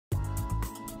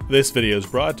This video is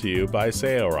brought to you by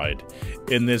Sailrite.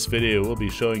 In this video, we'll be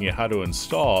showing you how to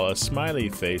install a smiley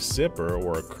face zipper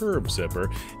or a curved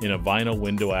zipper in a vinyl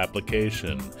window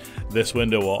application. This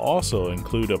window will also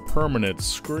include a permanent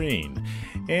screen.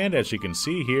 And as you can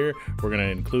see here, we're going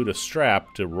to include a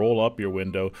strap to roll up your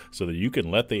window so that you can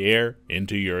let the air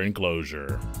into your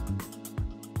enclosure.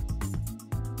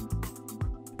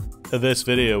 This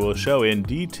video will show in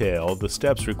detail the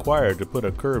steps required to put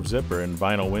a curved zipper in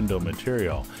vinyl window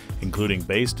material, including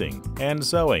basting and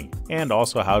sewing, and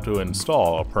also how to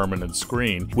install a permanent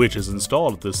screen, which is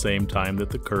installed at the same time that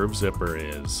the curved zipper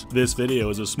is. This video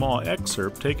is a small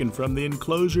excerpt taken from the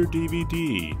Enclosure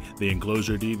DVD. The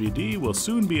Enclosure DVD will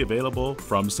soon be available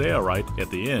from Sailrite at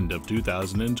the end of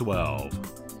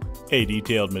 2012. A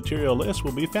detailed material list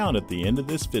will be found at the end of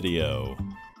this video.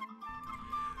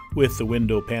 With the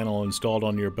window panel installed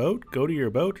on your boat, go to your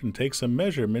boat and take some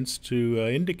measurements to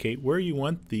indicate where you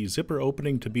want the zipper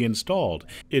opening to be installed.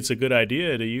 It's a good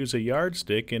idea to use a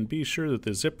yardstick and be sure that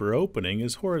the zipper opening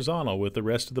is horizontal with the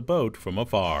rest of the boat from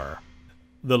afar.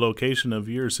 The location of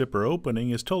your zipper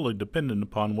opening is totally dependent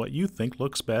upon what you think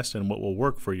looks best and what will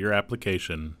work for your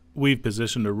application. We've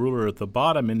positioned a ruler at the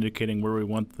bottom indicating where we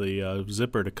want the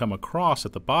zipper to come across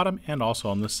at the bottom and also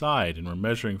on the side, and we're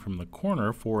measuring from the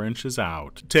corner 4 inches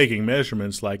out. Taking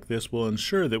measurements like this will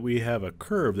ensure that we have a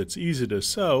curve that's easy to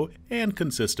sew and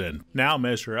consistent. Now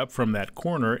measure up from that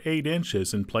corner 8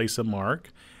 inches and place a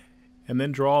mark, and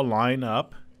then draw a line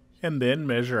up, and then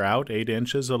measure out 8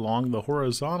 inches along the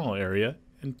horizontal area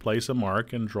and place a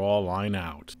mark and draw a line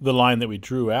out. The line that we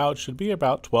drew out should be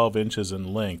about 12 inches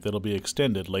in length. It'll be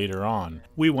extended later on.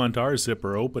 We want our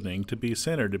zipper opening to be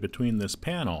centered between this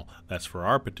panel. That's for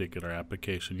our particular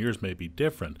application. Yours may be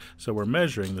different. So we're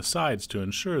measuring the sides to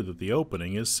ensure that the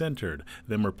opening is centered.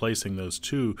 Then we're placing those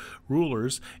 2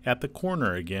 rulers at the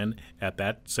corner again at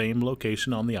that same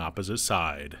location on the opposite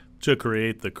side. To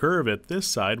create the curve at this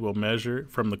side, we'll measure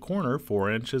from the corner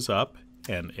 4 inches up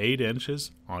and 8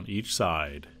 inches on each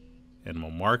side, and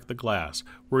we'll mark the glass.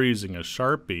 We're using a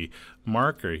Sharpie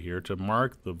marker here to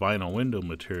mark the vinyl window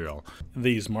material.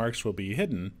 These marks will be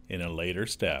hidden in a later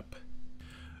step.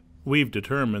 We've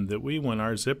determined that we want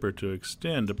our zipper to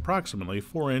extend approximately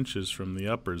 4 inches from the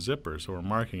upper zipper, so we're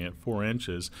marking at 4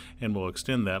 inches, and we'll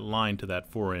extend that line to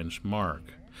that 4-inch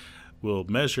mark. We'll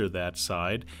measure that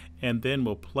side, and then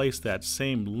we'll place that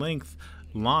same length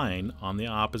line on the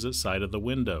opposite side of the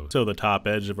window. So the top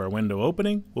edge of our window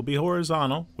opening will be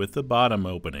horizontal with the bottom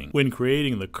opening. When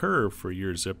creating the curve for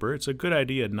your zipper, it's a good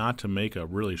idea not to make a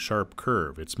really sharp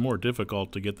curve. It's more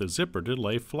difficult to get the zipper to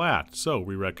lay flat, so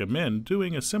we recommend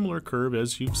doing a similar curve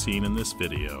as you've seen in this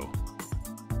video.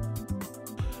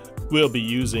 We'll be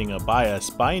using a bias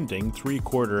binding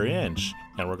 3/4 inch,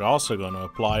 and we're also going to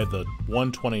apply the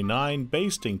 129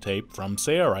 basting tape from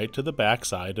Sailrite to the back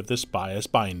side of this bias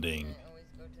binding.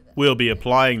 We'll be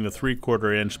applying the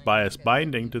 3/4 inch bias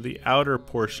binding to the outer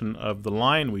portion of the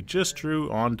line we just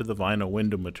drew onto the vinyl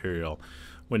window material.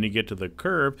 When you get to the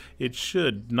curve, it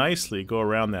should nicely go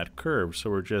around that curve, so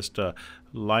we're just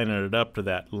lining it up to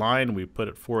that line we put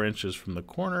at 4 inches from the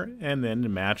corner, and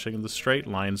then matching the straight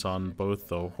lines on both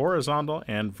the horizontal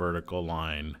and vertical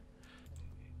line.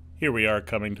 Here we are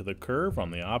coming to the curve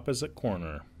on the opposite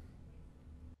corner.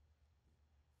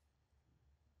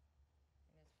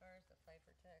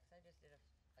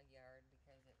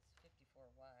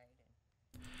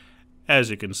 As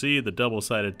you can see, the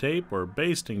double-sided tape or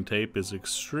basting tape is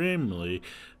extremely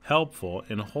helpful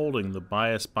in holding the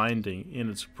bias binding in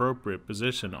its appropriate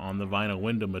position on the vinyl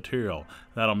window material.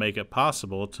 That'll make it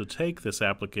possible to take this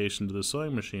application to the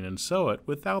sewing machine and sew it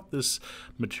without this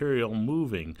material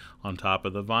moving on top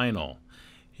of the vinyl.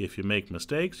 If you make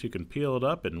mistakes, you can peel it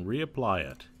up and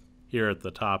reapply it. Here at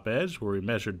the top edge, where we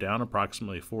measured down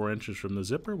approximately 4 inches from the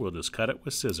zipper, we'll just cut it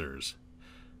with scissors.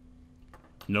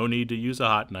 No need to use a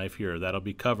hot knife here, that'll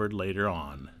be covered later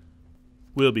on.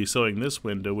 We'll be sewing this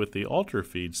window with the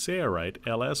Ultrafeed Sailrite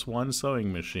LS1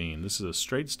 sewing machine. This is a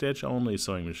straight stitch only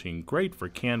sewing machine, great for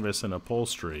canvas and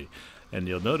upholstery. And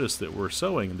you'll notice that we're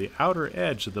sewing the outer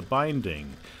edge of the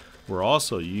binding. We're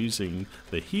also using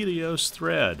the Helios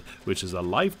thread, which is a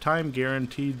lifetime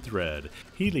guaranteed thread.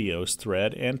 Helios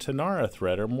thread and Tanara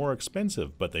thread are more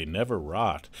expensive, but they never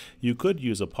rot. You could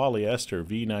use a polyester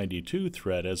V92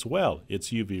 thread as well.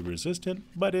 It's UV resistant,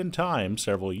 but in time,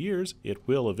 several years, it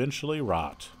will eventually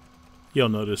rot. You'll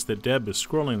notice that Deb is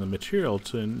scrolling the material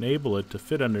to enable it to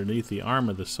fit underneath the arm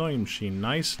of the sewing machine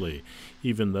nicely.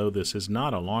 Even though this is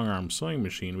not a long arm sewing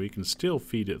machine, we can still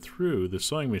feed it through the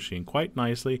sewing machine quite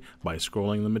nicely by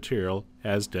scrolling the material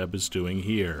as Deb is doing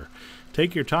here.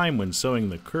 Take your time when sewing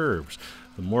the curves.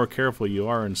 The more careful you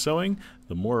are in sewing,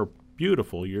 the more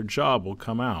beautiful your job will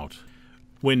come out.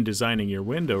 When designing your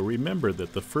window, remember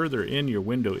that the further in your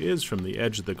window is from the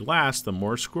edge of the glass, the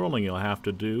more scrolling you'll have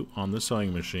to do on the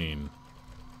sewing machine.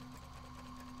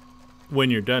 When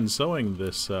you're done sewing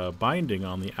this binding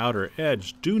on the outer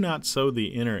edge, do not sew the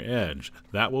inner edge.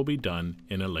 That will be done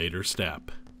in a later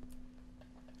step.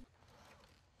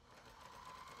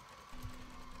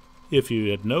 If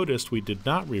you had noticed, we did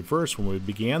not reverse when we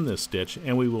began this stitch,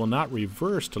 and we will not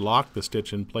reverse to lock the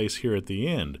stitch in place here at the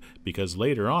end, because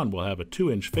later on we'll have a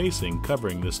 2-inch facing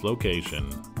covering this location.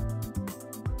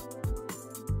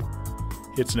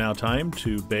 It's now time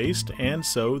to baste and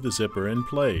sew the zipper in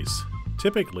place.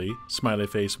 Typically, smiley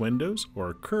face windows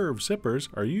or curved zippers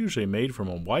are usually made from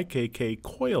a YKK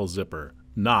coil zipper,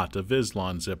 not a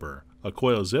Vislon zipper. A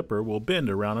coil zipper will bend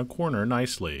around a corner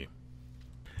nicely.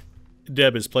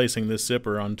 Deb is placing this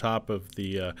zipper on top of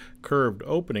the curved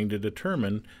opening to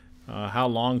determine how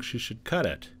long she should cut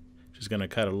it. She's going to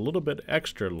cut it a little bit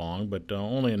extra long, but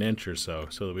only an inch or so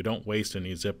that we don't waste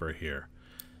any zipper here.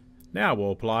 Now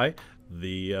we'll apply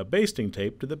the basting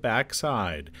tape to the back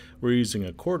side. We're using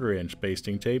a 1/4 inch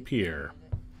basting tape here.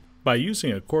 By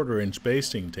using a 1/4 inch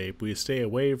basting tape, we stay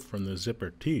away from the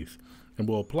zipper teeth, and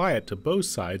we'll apply it to both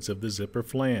sides of the zipper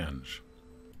flange.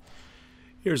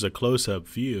 Here's a close-up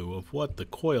view of what the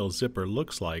coil zipper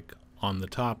looks like on the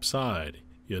top side.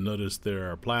 You'll notice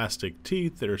there are plastic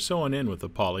teeth that are sewn in with a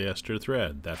polyester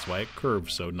thread. That's why it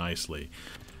curves so nicely.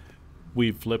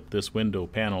 We've flipped this window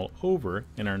panel over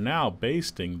and are now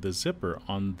basting the zipper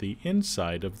on the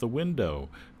inside of the window,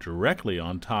 directly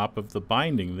on top of the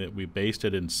binding that we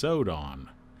basted and sewed on.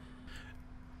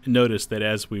 Notice that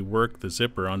as we work the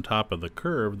zipper on top of the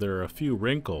curve, there are a few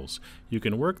wrinkles. You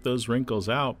can work those wrinkles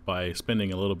out by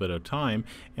spending a little bit of time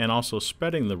and also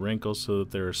spreading the wrinkles so that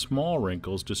there are small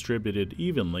wrinkles distributed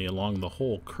evenly along the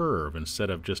whole curve instead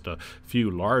of just a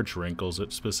few large wrinkles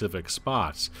at specific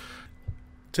spots.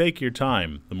 Take your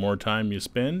time. The more time you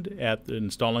spend at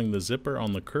installing the zipper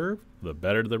on the curve, the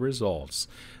better the results.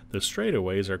 The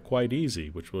straightaways are quite easy,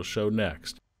 which we'll show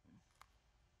next.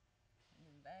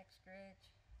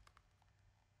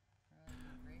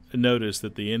 Notice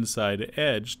that the inside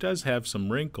edge does have some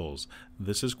wrinkles.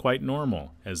 This is quite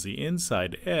normal, as the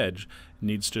inside edge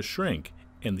needs to shrink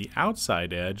and the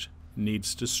outside edge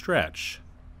needs to stretch.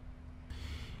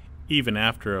 Even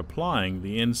after applying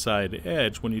the inside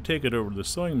edge, when you take it over to the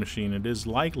sewing machine, it is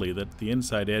likely that the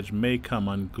inside edge may come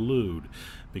unglued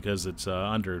because it's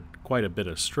under quite a bit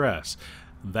of stress.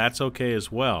 That's okay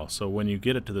as well. So when you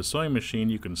get it to the sewing machine,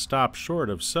 you can stop short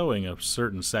of sewing a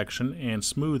certain section and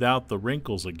smooth out the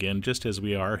wrinkles again, just as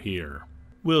we are here.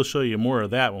 We'll show you more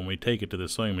of that when we take it to the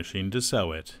sewing machine to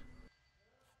sew it.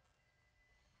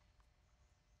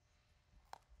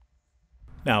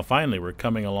 Now finally we're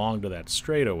coming along to that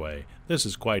straightaway. This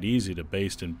is quite easy to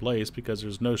baste in place because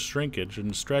there's no shrinkage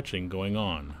and stretching going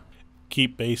on.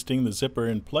 Keep basting the zipper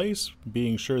in place,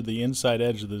 being sure the inside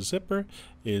edge of the zipper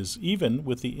is even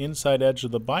with the inside edge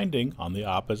of the binding on the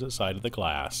opposite side of the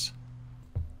glass.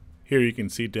 Here you can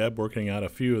see Deb working out a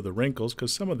few of the wrinkles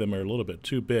because some of them are a little bit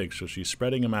too big, so she's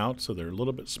spreading them out so they're a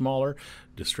little bit smaller,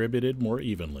 distributed more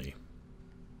evenly.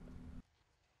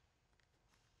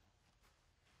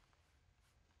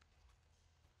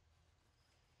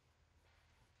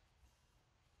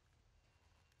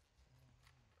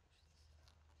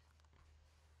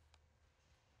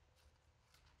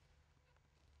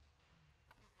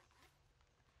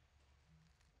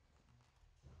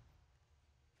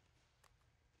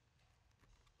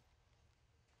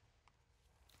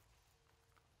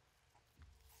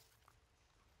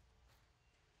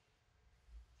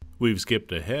 We've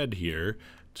skipped ahead here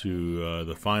to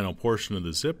the final portion of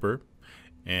the zipper,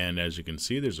 and as you can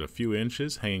see there's a few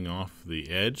inches hanging off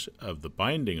the edge of the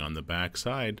binding on the back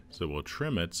side, so we'll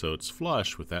trim it so it's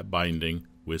flush with that binding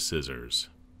with scissors.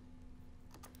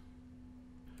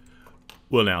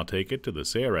 We'll now take it to the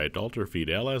Sailrite Ultrafeed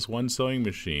LS1 sewing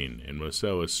machine and we'll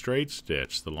sew a straight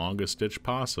stitch, the longest stitch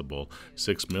possible,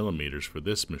 6 millimeters for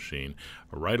this machine,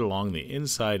 right along the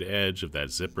inside edge of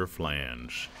that zipper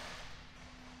flange.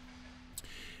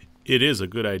 It is a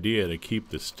good idea to keep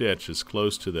the stitch as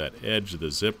close to that edge of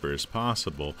the zipper as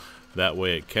possible. That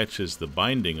way it catches the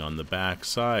binding on the back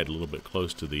side a little bit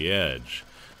close to the edge.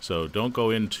 So don't go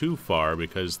in too far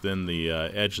because then the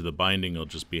edge of the binding will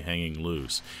just be hanging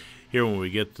loose. Here when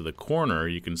we get to the corner,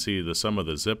 you can see some of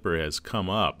the zipper has come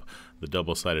up. The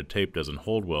double-sided tape doesn't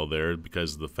hold well there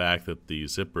because of the fact that the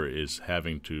zipper is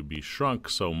having to be shrunk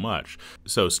so much.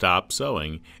 So stop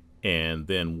sewing and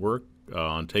then work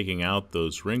on taking out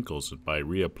those wrinkles by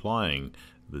reapplying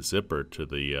the zipper to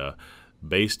the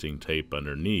basting tape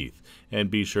underneath, and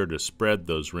be sure to spread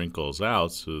those wrinkles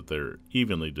out so that they're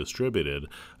evenly distributed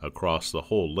across the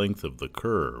whole length of the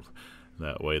curve.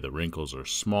 That way the wrinkles are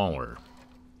smaller.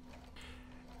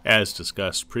 As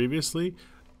discussed previously,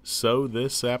 sew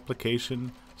this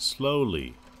application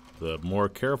slowly. The more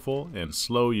careful and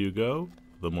slow you go,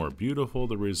 the more beautiful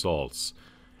the results.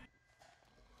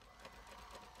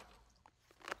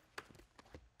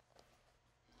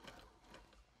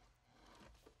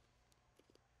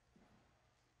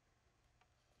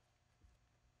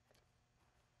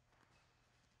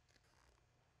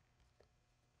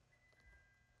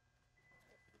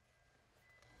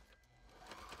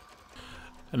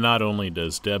 And not only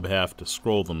does Deb have to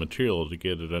scroll the material to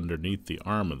get it underneath the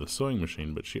arm of the sewing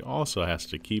machine, but she also has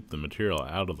to keep the material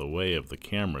out of the way of the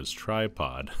camera's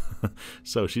tripod.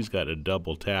 So she's got a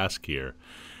double task here.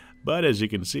 But as you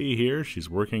can see here, she's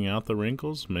working out the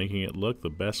wrinkles, making it look the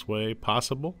best way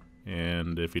possible.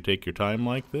 And if you take your time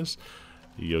like this,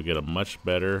 you'll get a much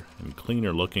better and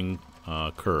cleaner looking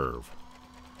curve.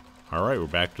 Alright, we're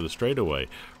back to the straightaway.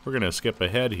 We're going to skip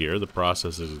ahead here. The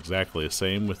process is exactly the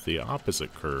same with the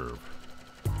opposite curve.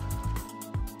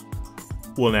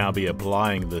 We'll now be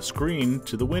applying the screen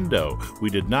to the window. We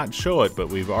did not show it, but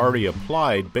we've already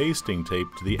applied basting tape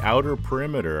to the outer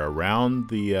perimeter around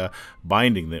the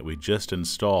binding that we just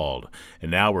installed. And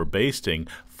now we're basting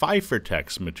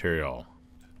Fifertex material.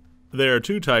 There are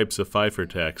two types of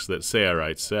Fifertex that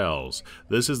Sailrite sells.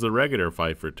 This is the regular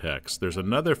Fifertex. There's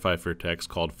another Fifertex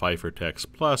called Fifertex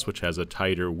Plus, which has a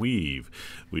tighter weave.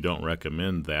 We don't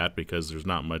recommend that because there's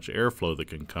not much airflow that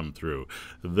can come through.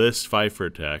 This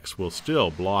Fifertex will still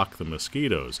block the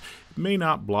mosquitoes. It may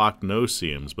not block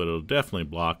no-see-ums, but it'll definitely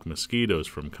block mosquitoes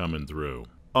from coming through.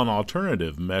 An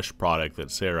alternative mesh product that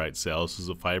Sailrite sells is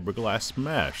a fiberglass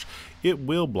mesh. It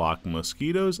will block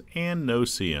mosquitoes and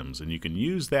no-see-ums, and you can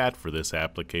use that for this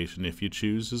application if you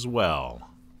choose as well.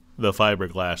 The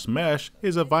fiberglass mesh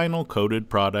is a vinyl-coated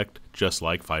product just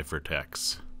like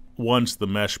Fifertex. Once the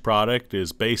mesh product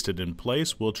is basted in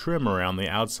place, we'll trim around the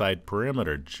outside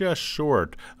perimeter just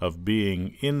short of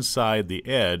being inside the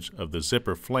edge of the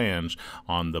zipper flange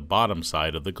on the bottom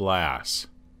side of the glass.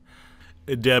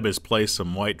 Deb has placed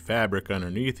some white fabric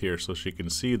underneath here so she can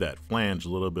see that flange a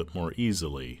little bit more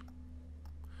easily.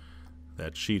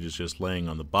 That sheet is just laying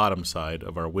on the bottom side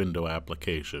of our window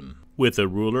application. With a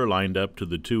ruler lined up to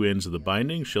the two ends of the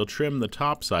binding, she'll trim the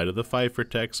top side of the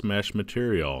Fifertex mesh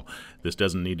material. This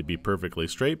doesn't need to be perfectly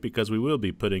straight because we will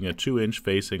be putting a 2-inch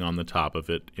facing on the top of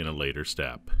it in a later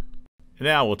step.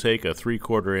 Now we'll take a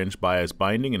 3/4 inch bias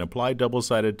binding and apply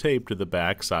double-sided tape to the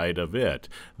back side of it.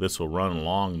 This will run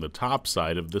along the top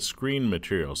side of the screen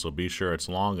material, so be sure it's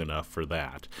long enough for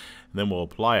that. And then we'll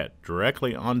apply it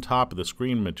directly on top of the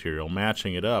screen material,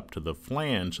 matching it up to the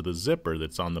flange of the zipper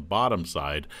that's on the bottom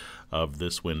side of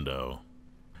this window.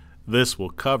 This will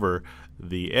cover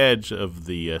the edge of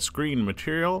the screen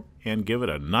material and give it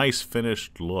a nice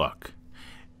finished look.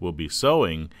 We'll be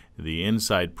sewing the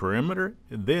inside perimeter,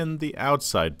 then the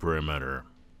outside perimeter.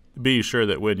 Be sure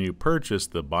that when you purchase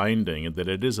the binding that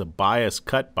it is a bias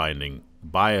cut binding.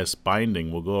 Bias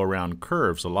binding will go around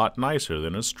curves a lot nicer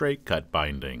than a straight cut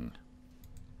binding.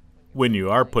 When you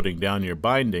are putting down your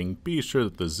binding, be sure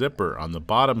that the zipper on the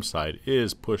bottom side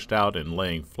is pushed out and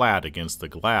laying flat against the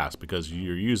glass because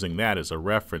you're using that as a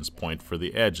reference point for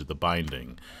the edge of the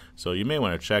binding. So you may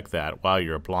want to check that while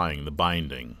you're applying the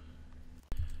binding.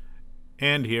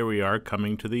 And here we are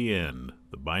coming to the end.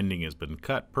 The binding has been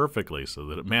cut perfectly so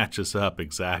that it matches up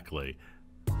exactly.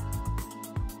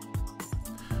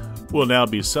 We'll now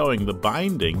be sewing the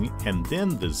binding and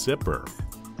then the zipper.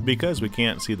 Because we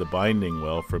can't see the binding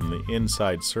well from the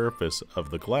inside surface of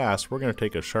the glass, we're going to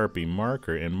take a Sharpie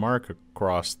marker and mark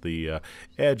across the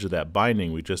edge of that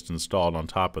binding we just installed on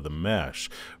top of the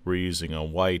mesh. We're using a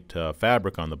white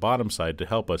fabric on the bottom side to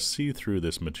help us see through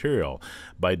this material.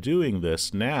 By doing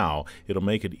this now, it'll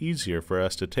make it easier for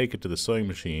us to take it to the sewing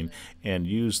machine and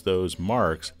use those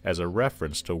marks as a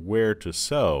reference to where to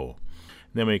sew.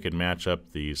 Then we can match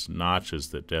up these notches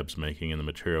that Deb's making in the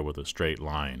material with a straight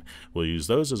line. We'll use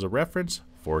those as a reference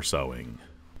for sewing.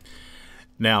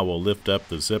 Now we'll lift up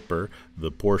the zipper,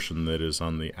 the portion that is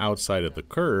on the outside of the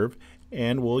curve,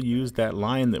 and we'll use that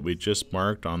line that we just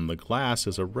marked on the glass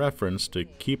as a reference to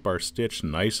keep our stitch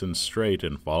nice and straight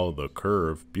and follow the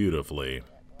curve beautifully.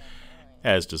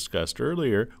 As discussed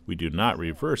earlier, we do not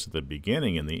reverse at the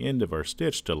beginning and the end of our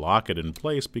stitch to lock it in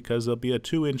place because there'll be a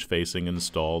 2-inch facing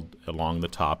installed along the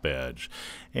top edge.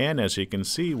 And as you can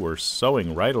see, we're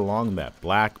sewing right along that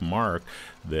black mark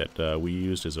that we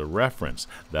used as a reference.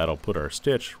 That'll put our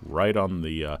stitch right on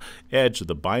the edge of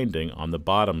the binding on the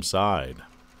bottom side.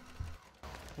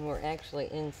 And we're actually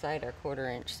inside our 1/4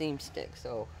 inch seam stick,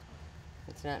 so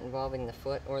it's not involving the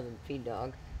foot or the feed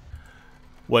dog.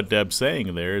 What Deb's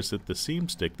saying there is that the seam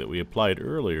stick that we applied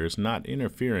earlier is not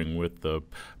interfering with the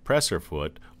presser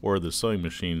foot or the sewing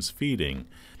machine's feeding.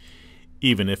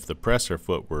 Even if the presser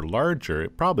foot were larger,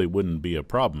 it probably wouldn't be a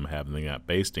problem having that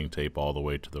basting tape all the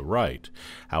way to the right.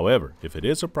 However, if it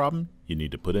is a problem, you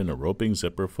need to put in a roping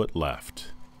zipper foot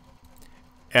left.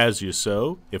 As you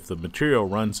sew, if the material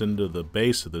runs into the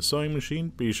base of the sewing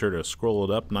machine, be sure to scroll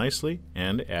it up nicely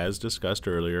and, as discussed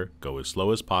earlier, go as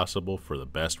slow as possible for the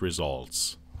best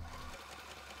results.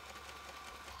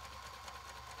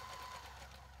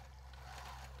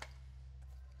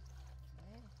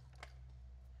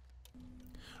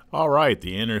 Alright,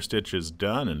 the inner stitch is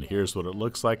done, and here's what it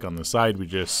looks like on the side we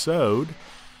just sewed,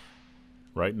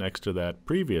 right next to that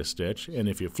previous stitch. And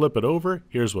if you flip it over,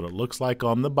 here's what it looks like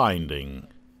on the binding.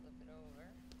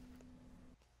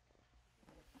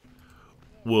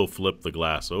 We'll flip the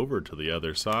glass over to the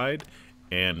other side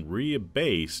and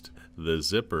re-baste the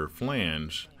zipper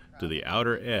flange to the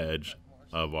outer edge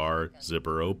of our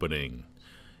zipper opening.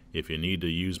 If you need to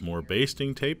use more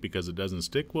basting tape because it doesn't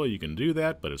stick well, you can do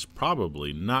that, but it's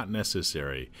probably not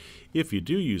necessary. If you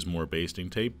do use more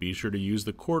basting tape, be sure to use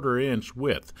the 1/4 inch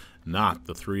width, not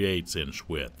the 3/8 inch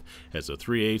width, as the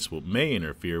 3/8 may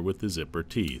interfere with the zipper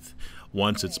teeth.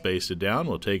 Once it's basted down,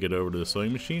 we'll take it over to the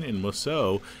sewing machine and we'll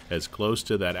sew as close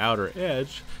to that outer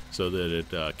edge so that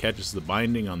it catches the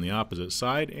binding on the opposite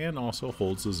side and also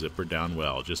holds the zipper down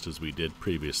well, just as we did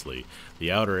previously. The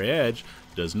outer edge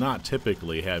does not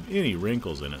typically have any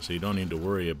wrinkles in it, so you don't need to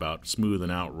worry about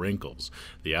smoothing out wrinkles.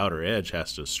 The outer edge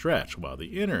has to stretch, while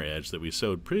the inner edge that we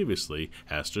sewed previously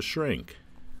has to shrink.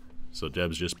 So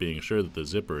Deb's just being sure that the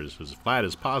zipper is as flat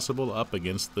as possible up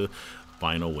against the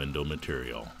vinyl window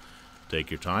material. Take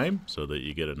your time so that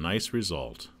you get a nice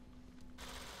result.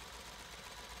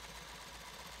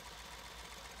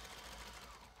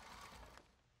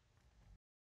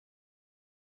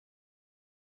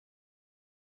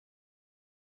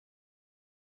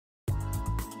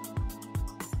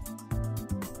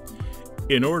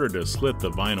 In order to slit the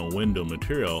vinyl window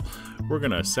material, we're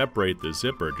going to separate the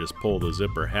zipper. Just pull the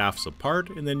zipper halves apart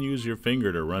and then use your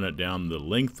finger to run it down the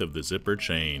length of the zipper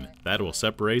chain. That will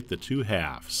separate the two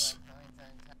halves.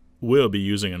 We'll be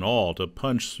using an awl to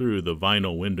punch through the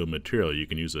vinyl window material. You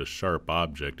can use a sharp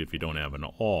object if you don't have an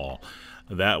awl.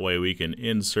 That way we can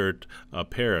insert a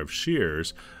pair of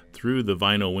shears through the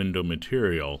vinyl window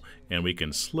material and we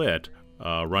can slit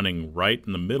running right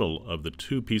in the middle of the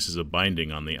two pieces of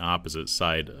binding on the opposite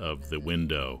side of the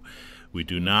window. We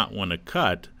do not want to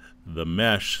cut the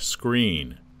mesh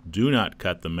screen. Do not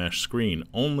cut the mesh screen,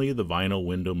 only the vinyl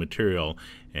window material,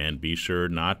 and be sure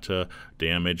not to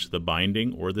damage the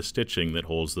binding or the stitching that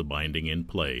holds the binding in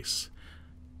place.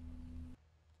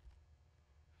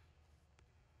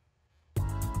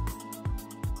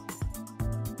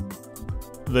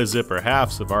 The zipper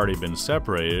halves have already been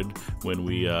separated when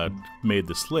we made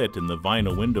the slit in the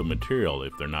vinyl window material.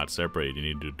 If they're not separated, you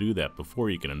need to do that before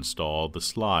you can install the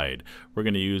slide. We're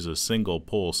going to use a single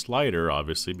pull slider,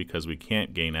 obviously, because we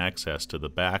can't gain access to the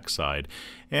back side.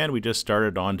 And we just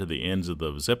started onto the ends of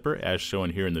the zipper, as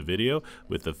shown here in the video,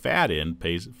 with the fat end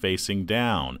facing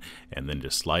down, and then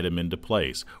just slide them into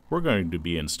place. We're going to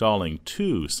be installing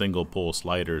 2 single pull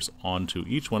sliders onto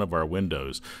each one of our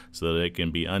windows so that they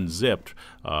can be unzipped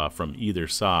from either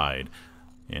side,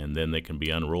 and then they can be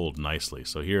unrolled nicely.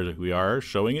 So here we are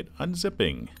showing it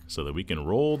unzipping so that we can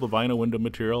roll the vinyl window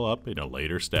material up in a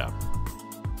later step.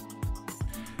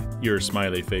 Your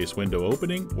smiley face window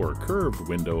opening or curved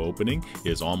window opening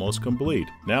is almost complete.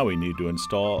 Now we need to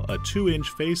install a 2-inch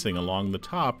facing along the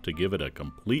top to give it a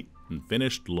complete and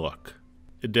finished look.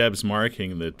 Deb's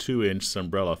marking the 2-inch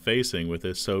umbrella facing with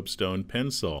a soapstone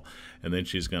pencil, and then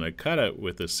she's going to cut it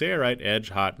with a Sailrite edge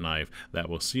hot knife that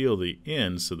will seal the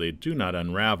ends so they do not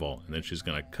unravel, and then she's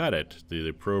going to cut it to the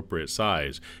appropriate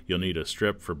size. You'll need a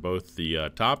strip for both the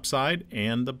top side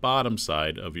and the bottom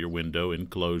side of your window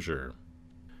enclosure.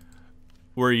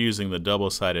 We're using the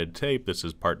double-sided tape. This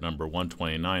is part number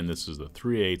 129. This is the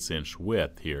 3/8 inch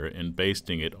width here, and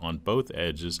basting it on both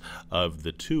edges of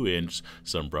the 2-inch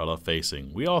umbrella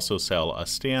facing. We also sell a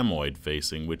stamoid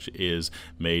facing, which is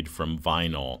made from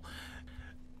vinyl.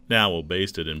 Now we'll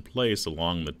baste it in place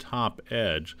along the top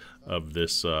edge of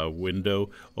this window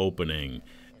opening,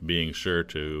 being sure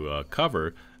to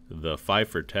cover the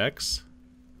Fifertex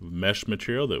mesh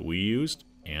material that we used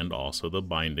and also the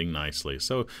binding nicely.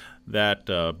 So that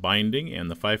binding and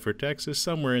the Fifertex is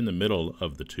somewhere in the middle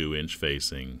of the 2-inch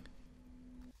facing.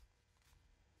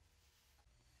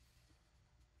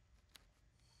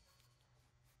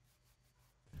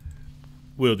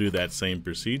 We'll do that same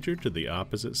procedure to the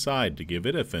opposite side to give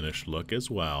it a finished look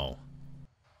as well.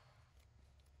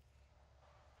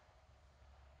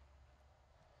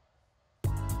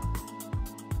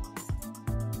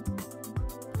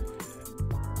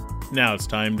 Now it's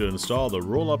time to install the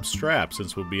roll-up strap,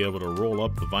 since we'll be able to roll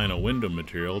up the vinyl window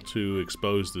material to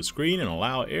expose the screen and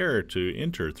allow air to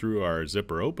enter through our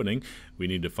zipper opening. We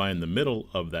need to find the middle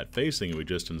of that facing we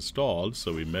just installed,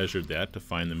 so we measured that to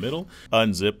find the middle.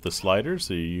 Unzip the slider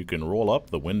so you can roll up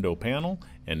the window panel,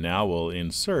 and now we'll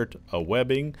insert a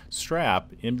webbing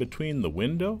strap in between the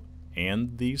window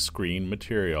and the screen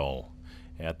material.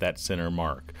 At that center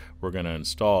mark, we're going to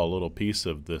install a little piece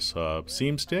of this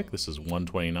seam stick. This is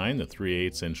 129, the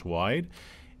 3/8 inch wide,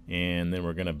 and then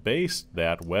we're going to baste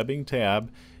that webbing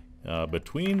tab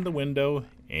between the window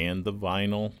and the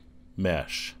vinyl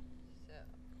mesh.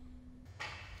 So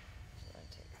I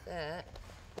take that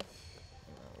and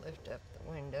I'll lift up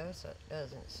the window so it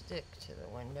doesn't stick to the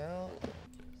window.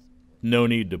 No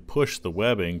need to push the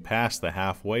webbing past the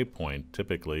halfway point.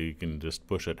 Typically you can just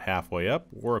push it halfway up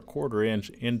or a 1/4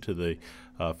 inch into the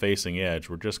facing edge.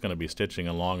 We're just going to be stitching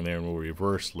along there, and we'll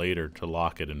reverse later to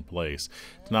lock it in place.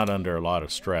 It's not under a lot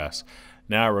of stress.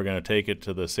 Now we're going to take it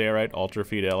to the Sailrite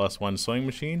UltraFeed LS1 sewing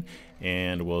machine,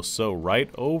 and we'll sew right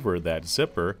over that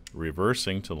zipper,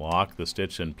 reversing to lock the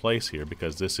stitch in place here,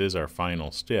 because this is our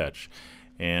final stitch.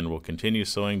 And we'll continue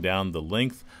sewing down the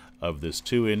length of this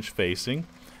 2-inch facing,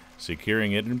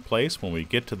 securing it in place. When we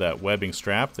get to that webbing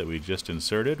strap that we just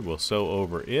inserted, we'll sew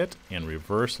over it and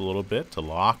reverse a little bit to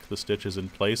lock the stitches in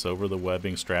place over the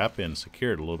webbing strap and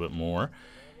secure it a little bit more.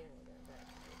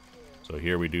 So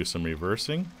here we do some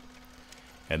reversing,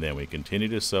 and then we continue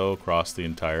to sew across the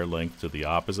entire length to the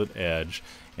opposite edge,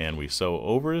 and we sew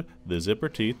over the zipper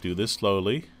teeth. Do this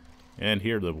slowly, and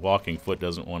here the walking foot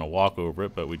doesn't want to walk over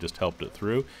it, but we just helped it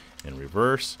through, and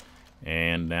reverse,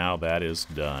 and now that is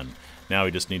done. Now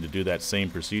we just need to do that same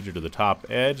procedure to the top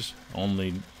edge.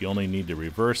 You only need to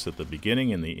reverse at the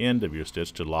beginning and the end of your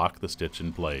stitch to lock the stitch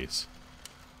in place.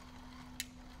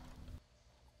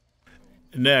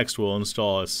 Next we'll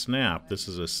install a snap. This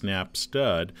is a snap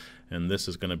stud, and this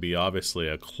is going to be obviously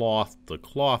the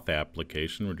cloth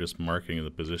application. We're just marking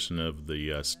the position of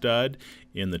the stud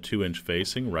in the 2-inch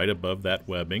facing right above that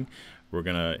webbing. We're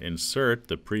going to insert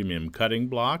the premium cutting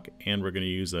block, and we're going to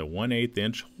use a 1/8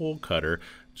 inch hole cutter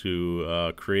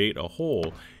to create a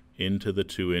hole into the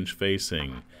 2-inch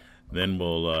facing. Then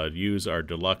we'll use our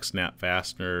deluxe snap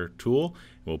fastener tool.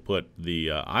 We'll put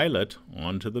the eyelet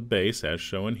onto the base as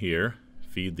shown here,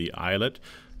 feed the eyelet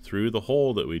through the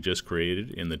hole that we just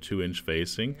created in the 2-inch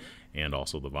facing, and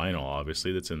also the vinyl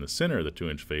obviously that's in the center of the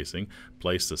 2-inch facing.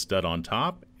 Place the stud on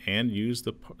top and use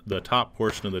the top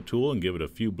portion of the tool and give it a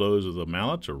few blows with the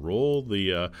mallet to roll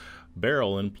the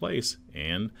barrel in place,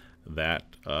 and that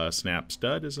snap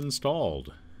stud is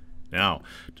installed. Now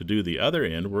to do the other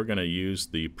end, we're going to use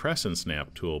the press and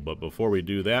snap tool, but before we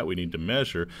do that we need to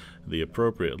measure the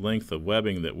appropriate length of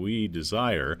webbing that we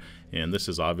desire, and this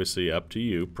is obviously up to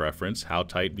you, preference. How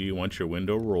tight do you want your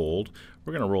window rolled?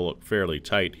 We're going to roll it fairly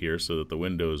tight here so that the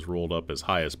window is rolled up as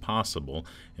high as possible,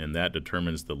 and that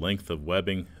determines the length of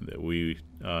webbing that we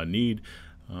need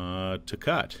to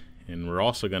cut. And we're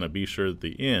also going to be sure that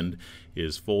the end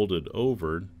is folded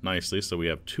over nicely so we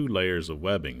have 2 layers of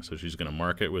webbing. So she's going to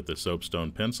mark it with the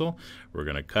soapstone pencil. We're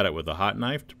going to cut it with a hot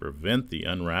knife to prevent the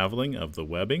unraveling of the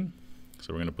webbing.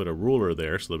 So we're going to put a ruler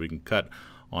there so that we can cut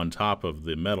on top of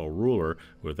the metal ruler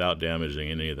without damaging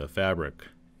any of the fabric.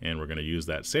 And we're going to use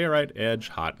that Sailrite edge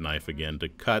hot knife again to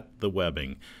cut the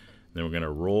webbing. Then we're going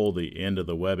to roll the end of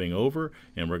the webbing over,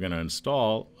 and we're going to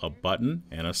install a button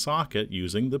and a socket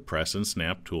using the press and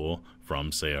snap tool from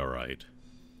Sailrite.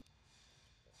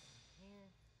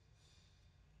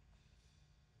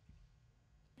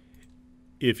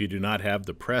 If you do not have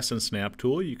the press and snap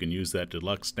tool, you can use that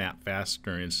deluxe snap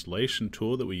fastener installation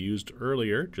tool that we used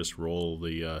earlier. Just roll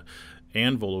the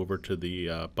anvil over to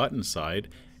the button side,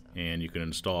 and you can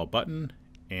install a button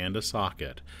and a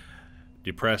socket.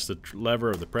 Depress the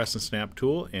lever of the press and snap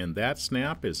tool, and that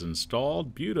snap is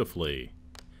installed beautifully.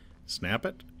 Snap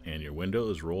it, and your window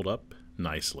is rolled up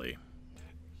nicely.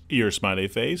 Your smiley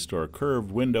faced or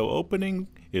curved window opening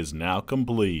is now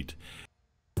complete.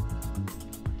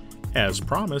 As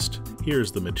promised,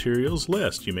 here's the materials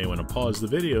list. You may want to pause the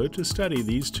video to study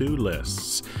these 2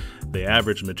 lists. The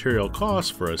average material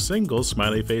cost for a single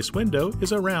smiley face window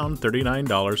is around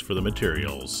 $39 for the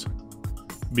materials.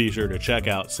 Be sure to check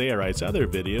out Sailrite's other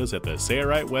videos at the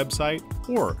Sailrite website,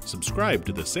 or subscribe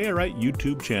to the Sailrite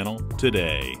YouTube channel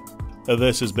today.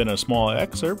 This has been a small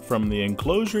excerpt from the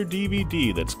Enclosure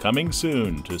DVD that's coming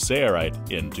soon to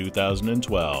Sailrite in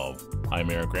 2012. I'm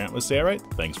Eric Grant with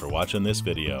Sailrite. Thanks for watching this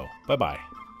video. Bye-bye.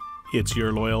 It's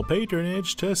your loyal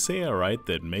patronage to Sailrite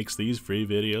that makes these free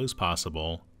videos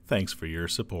possible. Thanks for your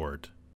support.